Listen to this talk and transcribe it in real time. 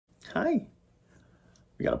Hi.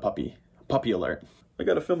 We got a puppy. Puppy alert. I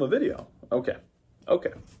gotta film a video. Okay,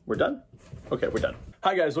 we're done? Okay, we're done.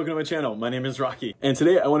 Hi guys, welcome to my channel. My name is Rocky, and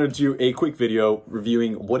today I want to do a quick video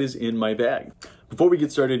reviewing what is in my bag. Before we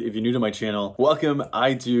get started, if you're new to my channel, welcome.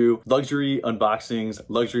 I do luxury unboxings,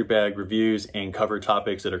 luxury bag reviews, and cover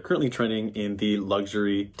topics that are currently trending in the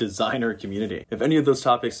luxury designer community. If any of those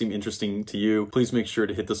topics seem interesting to you, please make sure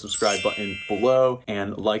to hit the subscribe button below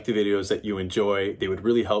and like the videos that you enjoy. They would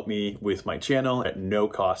really help me with my channel at no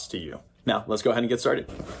cost to you. Now, let's go ahead and get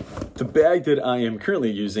started. The bag that I am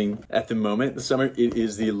currently using at the moment, this summer, it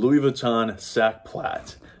is the Louis Vuitton Sac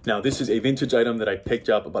Plat. Now, this is a vintage item that I picked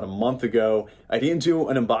up about a month ago. I didn't do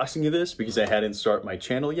an unboxing of this because I hadn't started my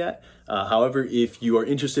channel yet. However, if you are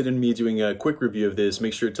interested in me doing a quick review of this,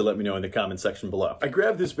 make sure to let me know in the comment section below. I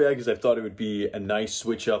grabbed this bag because I thought it would be a nice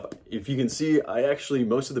switch up. If you can see,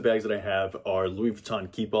 most of the bags that I have are Louis Vuitton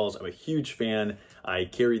Keepalls. I'm a huge fan. I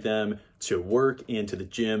carry them to work and to the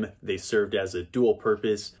gym. They served as a dual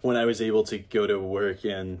purpose when I was able to go to work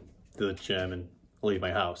and to the gym and leave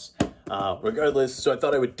my house. Regardless, so I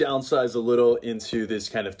thought I would downsize a little into this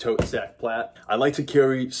kind of tote sack plat. I like to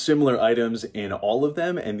carry similar items in all of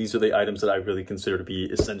them, and these are the items that I really consider to be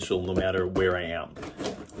essential no matter where I am.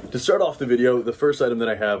 To start off the video, the first item that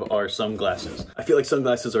I have are sunglasses. I feel like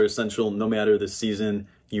sunglasses are essential no matter the season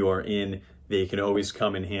you are in. They can always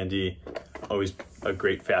come in handy, always a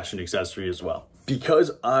great fashion accessory as well.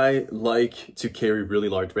 Because I like to carry really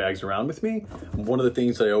large bags around with me, one of the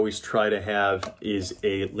things I always try to have is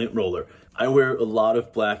a lint roller. I wear a lot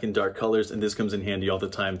of black and dark colors, and this comes in handy all the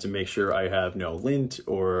time to make sure I have no lint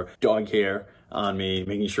or dog hair on me,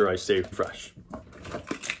 making sure I stay fresh.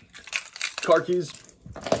 Car keys,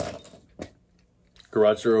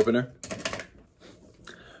 garage door opener.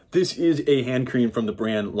 This is a hand cream from the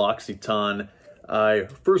brand L'Occitane. I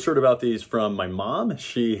first heard about these from my mom.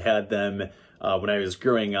 She had them when I was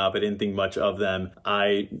growing up. I didn't think much of them.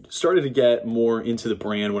 I started to get more into the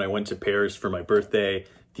brand when I went to Paris for my birthday.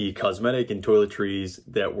 The cosmetic and toiletries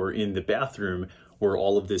that were in the bathroom were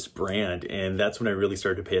all of this brand, and that's when I really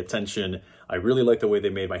started to pay attention. I really like the way they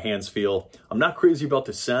made my hands feel. I'm not crazy about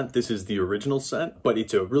the scent. This is the original scent, but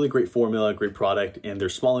it's a really great formula, great product, and they're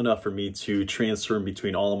small enough for me to transfer in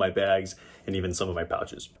between all of my bags and even some of my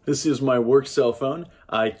pouches. This is my work cell phone.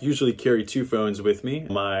 I usually carry two phones with me,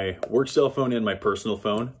 my work cell phone and my personal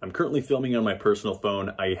phone. I'm currently filming on my personal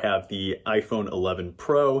phone. I have the iPhone 11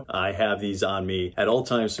 Pro. I have these on me at all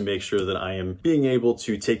times to make sure that I am being able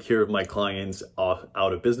to take care of my clients out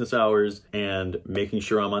of business hours and making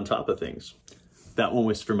sure I'm on top of things. That one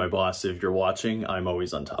was for my boss. If you're watching, I'm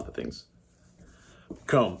always on top of things.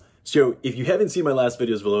 Comb. So if you haven't seen my last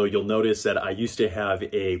videos below, you'll notice that I used to have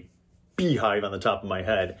a beehive on the top of my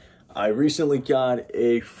head. I recently got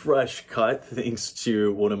a fresh cut thanks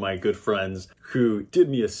to one of my good friends who did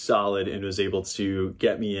me a solid and was able to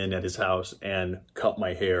get me in at his house and cut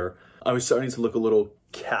my hair. I was starting to look a little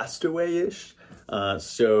castaway-ish,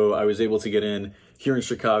 so I was able to get in. Here in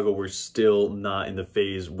Chicago, we're still not in the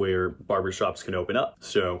phase where barbershops can open up,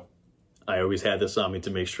 so I always had this on me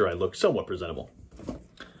to make sure I look somewhat presentable.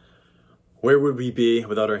 Where would we be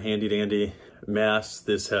without our handy-dandy masks?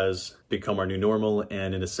 This has become our new normal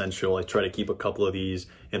and an essential. I try to keep a couple of these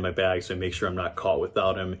in my bag so I make sure I'm not caught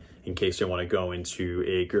without them in case I want to go into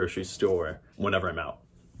a grocery store whenever I'm out.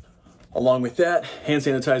 Along with that, hand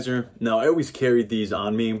sanitizer. Now, I always carried these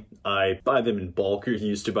on me. I buy them in bulk, or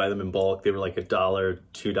used to buy them in bulk. They were like $1,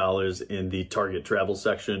 $2 in the Target travel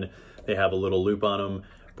section. They have a little loop on them.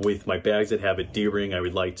 With my bags that have a D-ring, I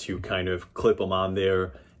would like to kind of clip them on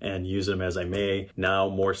there and use them as I may, now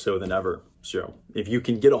more so than ever. So if you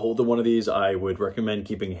can get a hold of one of these, I would recommend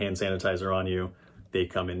keeping hand sanitizer on you. They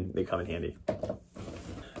come in handy.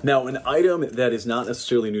 Now, an item that is not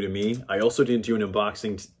necessarily new to me, I also didn't do an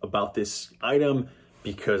unboxing about this item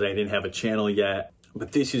because I didn't have a channel yet,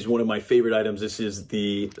 but this is one of my favorite items. This is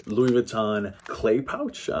the Louis Vuitton clay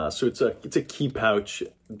pouch. So it's a key pouch.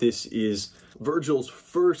 This is Virgil's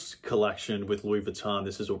first collection with Louis Vuitton.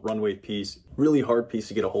 This is a runway piece, really hard piece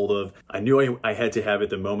to get a hold of. I knew I had to have it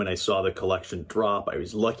the moment I saw the collection drop. I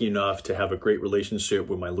was lucky enough to have a great relationship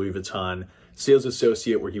with my Louis Vuitton sales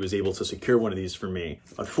associate where he was able to secure one of these for me.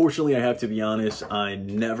 Unfortunately, I have to be honest, I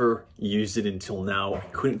never used it until now. I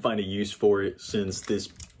couldn't find a use for it since this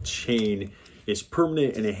chain is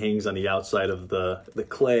permanent and it hangs on the outside of the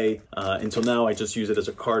clay. Until now, I just use it as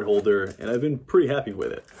a card holder and I've been pretty happy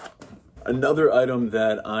with it. Another item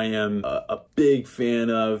that I am a big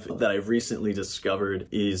fan of that I've recently discovered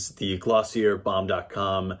is the Glossier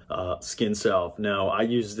Balm.com Skin Salve. Now, I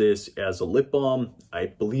use this as a lip balm. I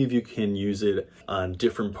believe you can use it on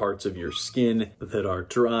different parts of your skin that are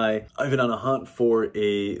dry. I've been on a hunt for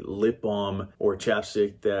a lip balm or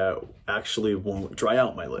chapstick that actually won't dry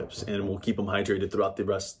out my lips and will keep them hydrated throughout the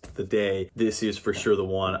rest of the day. This is for sure the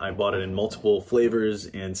one. I bought it in multiple flavors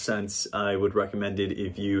and scents. I would recommend it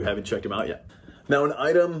if you haven't checked them out yet. Now, an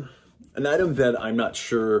item that I'm not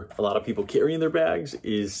sure a lot of people carry in their bags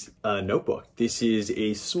is a notebook. This is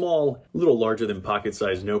a small, little larger than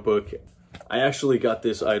pocket-sized notebook. I actually got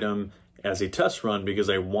this item as a test run because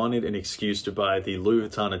I wanted an excuse to buy the Louis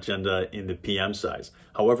Vuitton Agenda in the PM size.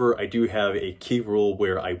 However, I do have a key rule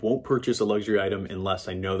where I won't purchase a luxury item unless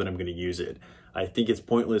I know that I'm going to use it. I think it's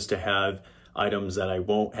pointless to have items that I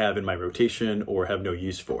won't have in my rotation or have no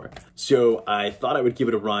use for. So I thought I would give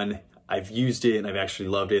it a run. I've used it and I've actually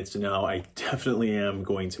loved it. So now I definitely am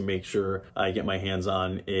going to make sure I get my hands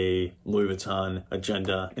on a Louis Vuitton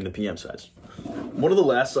Agenda in the PM size. One of the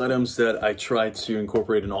last items that I try to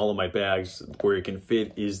incorporate in all of my bags where it can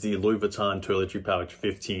fit is the Louis Vuitton Toiletry Pouch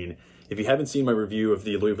 15. If you haven't seen my review of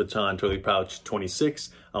the Louis Vuitton Toiletry Pouch 26,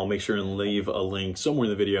 I'll make sure and leave a link somewhere in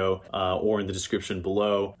the video or in the description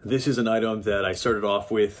below. This is an item that I started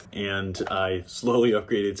off with and I slowly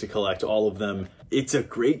upgraded to collect all of them. It's a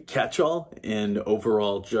great catch-all and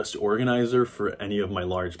overall just organizer for any of my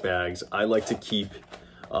large bags. I like to keep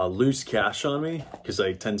loose cash on me because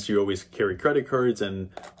I tend to always carry credit cards, and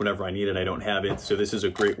whenever I need it, I don't have it. So this is a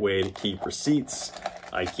great way to keep receipts.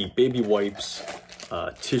 I keep baby wipes,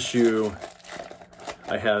 tissue.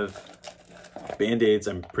 I have Band-Aids.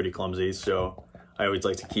 I'm pretty clumsy, so I always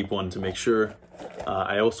like to keep one to make sure.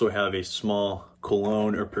 I also have a small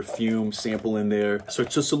cologne or perfume sample in there. So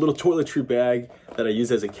it's just a little toiletry bag that I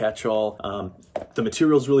use as a catch-all. The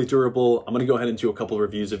material is really durable. I'm gonna go ahead and do a couple of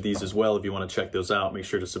reviews of these as well. If you wanna check those out, make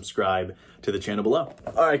sure to subscribe to the channel below.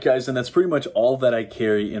 All right, guys, and that's pretty much all that I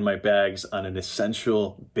carry in my bags on an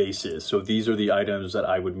essential basis. So these are the items that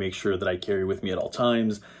I would make sure that I carry with me at all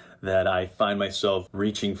times, that I find myself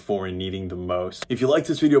reaching for and needing the most. If you like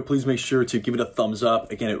this video, please make sure to give it a thumbs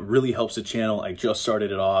up. Again, it really helps the channel. I just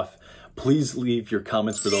started it off. Please leave your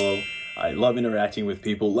comments below. I love interacting with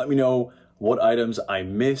people. Let me know what items I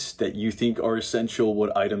missed that you think are essential,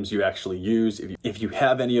 what items you actually use. If you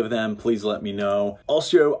have any of them, please let me know.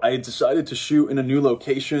 Also, I decided to shoot in a new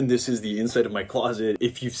location. This is the inside of my closet.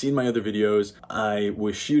 If you've seen my other videos, I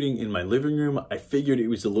was shooting in my living room. I figured it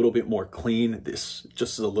was a little bit more clean. This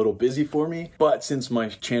just is a little busy for me. But since my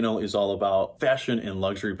channel is all about fashion and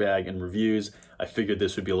luxury bag and reviews, I figured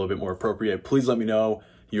this would be a little bit more appropriate. Please let me know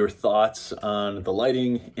your thoughts on the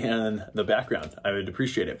lighting and the background. I would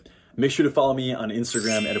appreciate it. Make sure to follow me on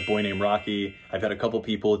Instagram at @aboynamedraki. I've had a couple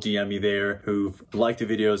people DM me there who've liked the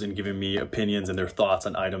videos and given me opinions and their thoughts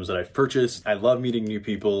on items that I've purchased. I love meeting new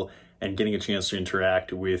people and getting a chance to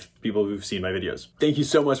interact with people who've seen my videos. Thank you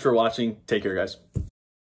so much for watching. Take care, guys.